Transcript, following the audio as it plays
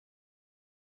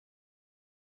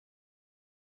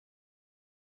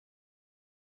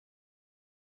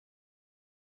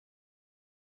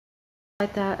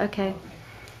Like that, okay.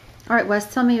 All right,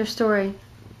 Wes, tell me your story.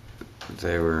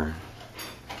 They were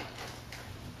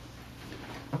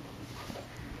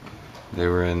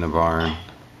in the barn.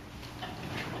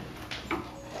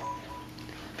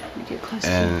 Get close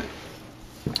and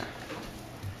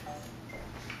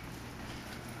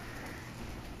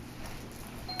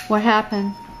what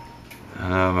happened?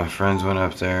 my friends went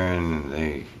up there and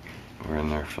they were in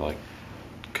there for like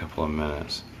a couple of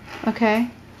minutes. Okay.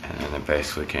 And then it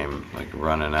basically came like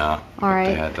running out. All right.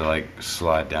 They had to like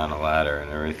slide down a ladder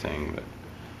and everything, but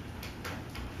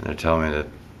they're telling me that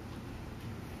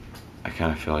I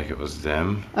kind of feel like it was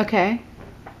them. Okay.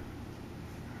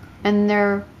 And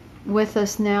they're with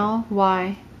us now?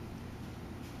 Why?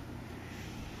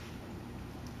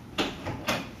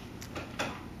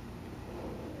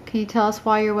 Can you tell us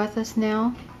why you're with us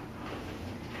now?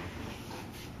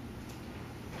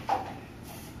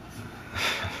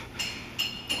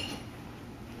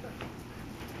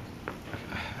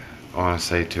 I want to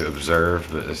say to observe,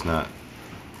 but it's not.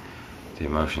 The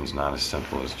emotion's not as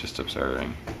simple as just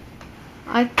observing.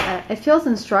 It feels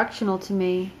instructional to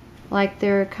me, like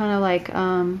they're kind of like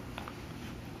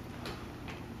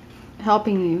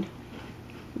helping you,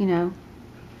 you know.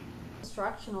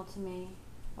 Instructional to me,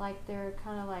 like they're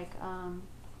kind of like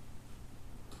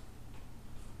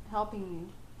helping you,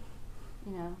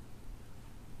 you know,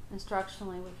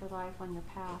 instructionally with your life on your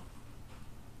path.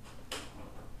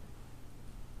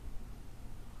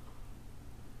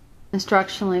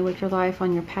 Instructionally with your life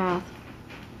on your path.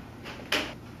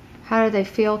 How do they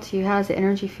feel to you? How does the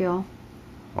energy feel?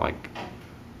 Like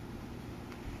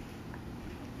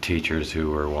teachers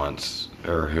who were once,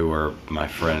 or who were my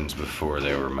friends before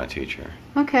they were my teacher.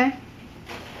 Okay.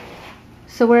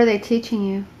 So what are they teaching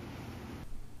you?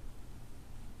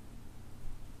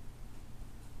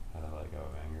 How to let go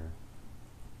of anger.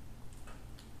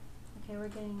 Okay, we're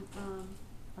getting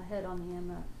a hit on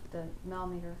the MF, the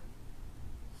millimeter.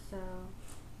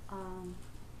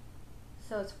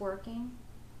 So it's working?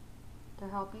 They're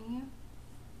helping you?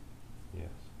 Yes.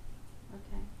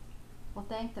 Okay. Well,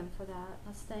 thank them for that.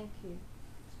 Let's thank you,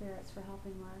 spirits, for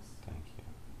helping us. Thank you.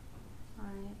 All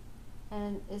right.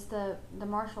 And is the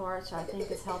martial arts, I think,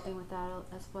 is helping with that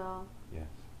as well? Yes.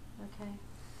 Okay.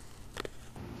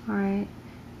 All right.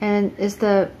 And is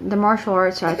the martial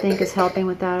arts, I think, is helping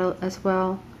with that as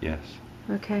well? Yes.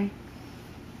 Okay.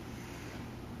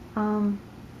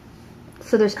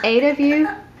 So there's 8 of you.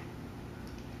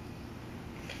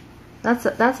 That's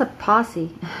a posse.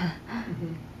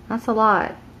 Mm-hmm. That's a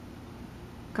lot.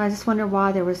 I just wonder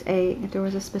why there was 8. If there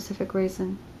was a specific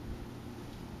reason.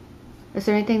 Is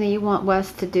there anything that you want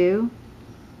Wes to do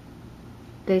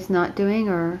that he's not doing,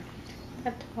 or?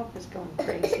 That top is going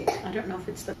crazy. I don't know if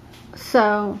it's the.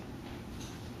 So.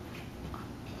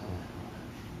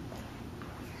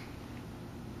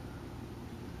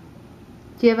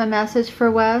 Do you have a message for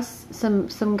Wes?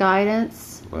 Some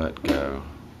guidance? Let go.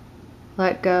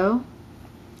 Let go.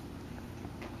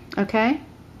 Okay.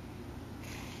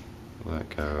 Let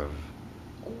go of.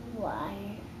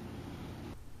 Why?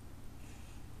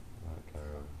 Let go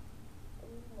of.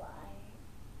 Why?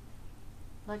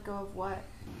 Let go of what?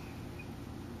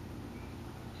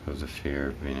 Of the fear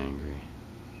of being angry.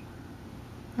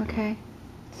 Okay.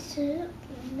 Soup,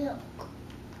 milk.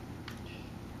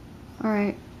 All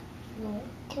right. Milk.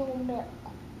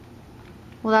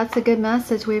 Well, that's a good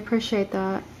message. We appreciate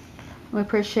that. We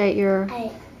appreciate your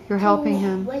helping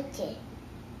him.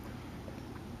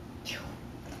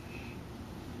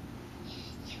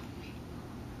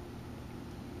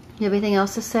 You have anything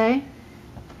else to say?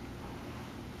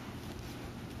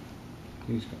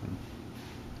 He's gone.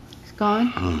 He's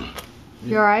gone?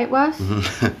 You all right, Wes?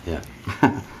 Yeah.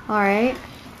 All right.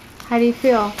 How do you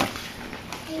feel? That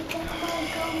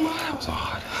was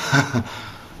odd.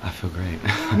 I feel great.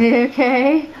 You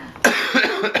okay?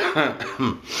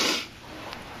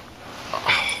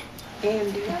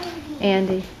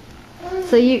 Andy.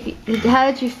 So how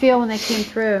did you feel when they came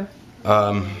through?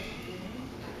 I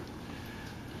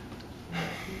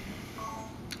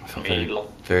felt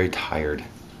very tired.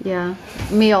 Yeah.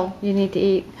 Meal you need to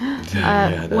eat.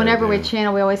 Yeah, whenever we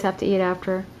channel, we always have to eat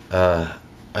after.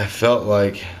 I felt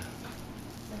like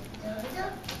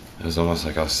it was almost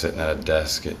like I was sitting at a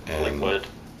desk and liquid.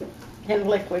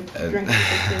 Drink.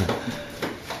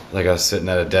 like I was sitting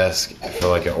at a desk for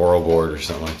like an oral board or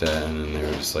something like that, and then they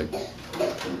were just like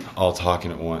all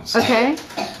talking at once. Okay.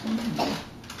 And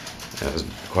it was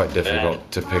quite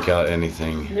difficult to pick out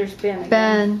anything. There's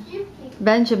Ben.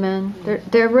 Benjamin.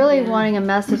 They're really wanting a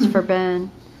message for Ben.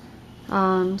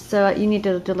 So you need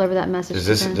to deliver that message.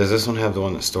 Does to Ben. this one have the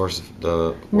one that stores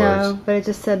the words? No, but it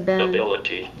just said Ben.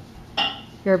 Ability.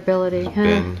 Your ability.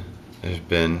 There's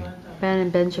Ben. Ben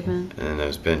and Benjamin. And then there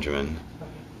was Benjamin.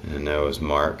 And then there was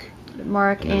Mark.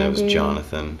 Mark, And then Andy. there was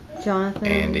Jonathan. Jonathan.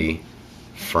 Andy.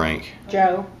 Frank.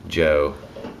 Joe. Joe.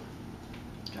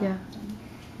 Yeah.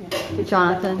 Yeah.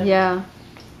 Jonathan, yeah.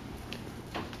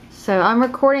 So I'm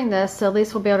recording this, so at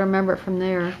least we'll be able to remember it from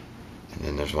there. And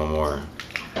then there's one more.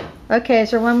 Okay,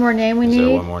 is there one more name we Is need?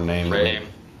 there one more name?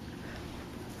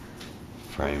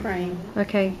 Frame. Frame.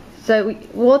 Okay, so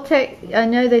we'll take, I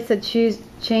know they said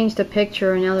change the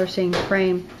picture, and now they're saying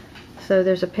frame. So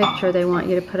there's a picture they want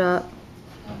you to put up.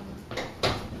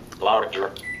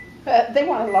 Larger. They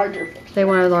want a larger picture. They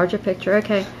want a larger picture,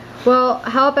 okay. Well,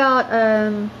 how about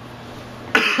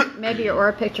maybe or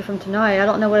a picture from tonight? I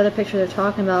don't know what other picture they're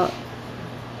talking about.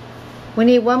 We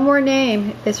need one more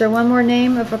name. Is there one more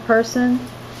name of a person?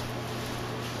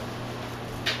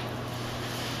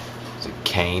 Is it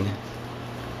Kane?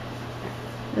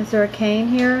 Is there a cane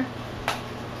here?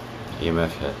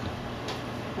 EMF hit.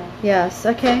 Yes,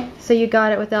 okay. So you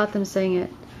got it without them saying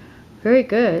it. Very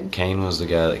good. Kane was the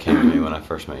guy that came to me when I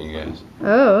first met you guys.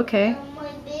 Oh, okay. Oh,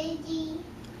 my baby.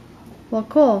 Well,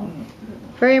 cool.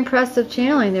 Very impressive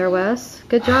channeling there, Wes.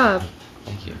 Good job.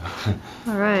 Thank you.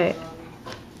 All right.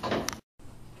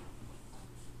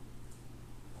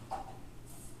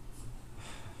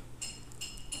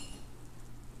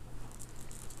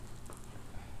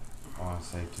 I want to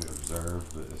say to observe,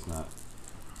 but it's not.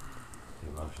 The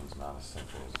emotion's not as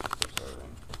simple as just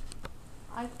observing.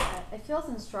 It feels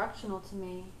instructional to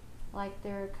me. Like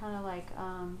they're kind of like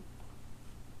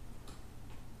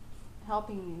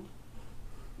helping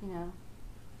you, you know,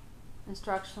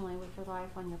 instructionally with your life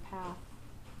on your path.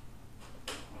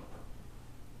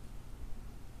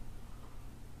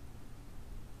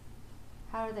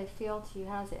 How do they feel to you?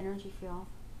 How does the energy feel?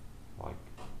 Like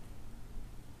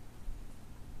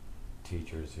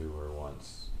teachers who were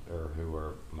once, or who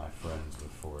were my friends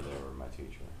before they were my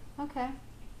teacher. Okay.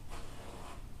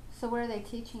 So what are they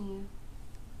teaching you?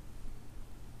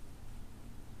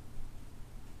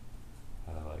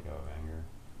 How to let go of anger.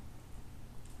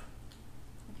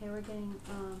 Okay, we're getting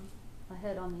a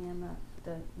hit on the MF,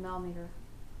 the millimeter.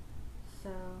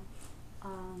 So,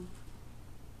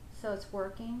 so it's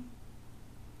working.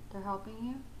 They're helping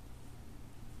you.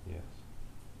 Yes.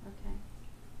 Okay.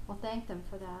 Well, thank them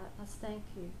for that. Let's thank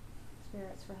you,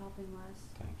 spirits, for helping us.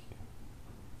 Thank you.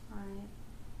 All right.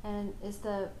 And is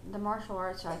the martial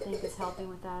arts, I think, is helping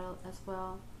with that as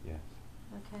well. Yes.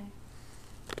 Okay.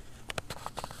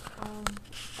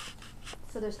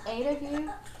 So there's 8 of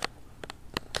you.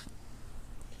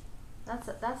 That's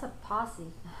a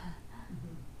posse.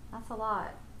 That's a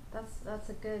lot. That's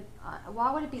a good.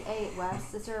 Why would it be 8,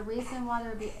 Wes? Is there a reason why there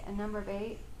would be a number of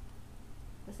 8?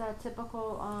 Is that a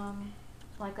typical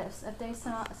like if they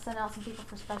send out some people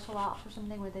for special ops or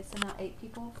something, would they send out 8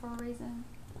 people for a reason?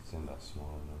 Send out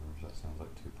smaller numbers. That sounds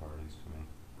like 2 parties to me.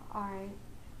 All right.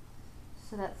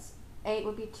 So that's 8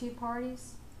 would be 2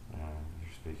 parties.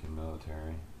 You're speaking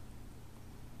military.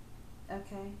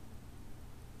 Okay.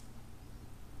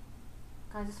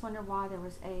 I just wonder why there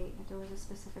was 8. If there was a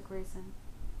specific reason.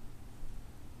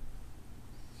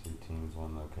 2 teams,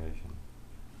 1 location.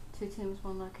 2 teams,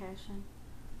 1 location.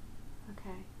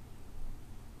 Okay.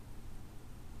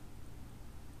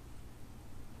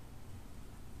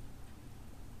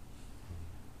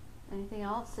 Anything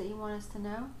else that you want us to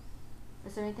know?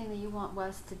 Is there anything that you want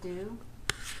Wes to do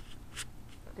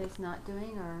that he's not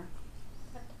doing, or?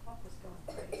 That top is going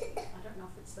crazy. I don't know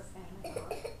if it's the fan or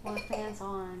not. Well, the fan's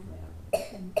on.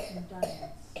 And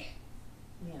Diane's,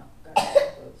 got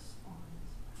those on.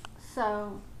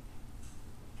 So,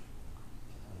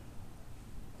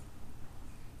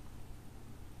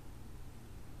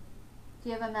 do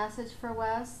you have a message for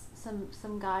Wes?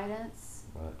 Some guidance?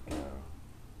 Let go.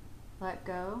 Let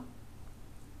go.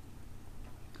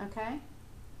 Okay.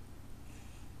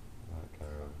 Let go.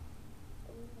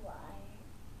 Why?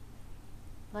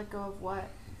 Let go of what?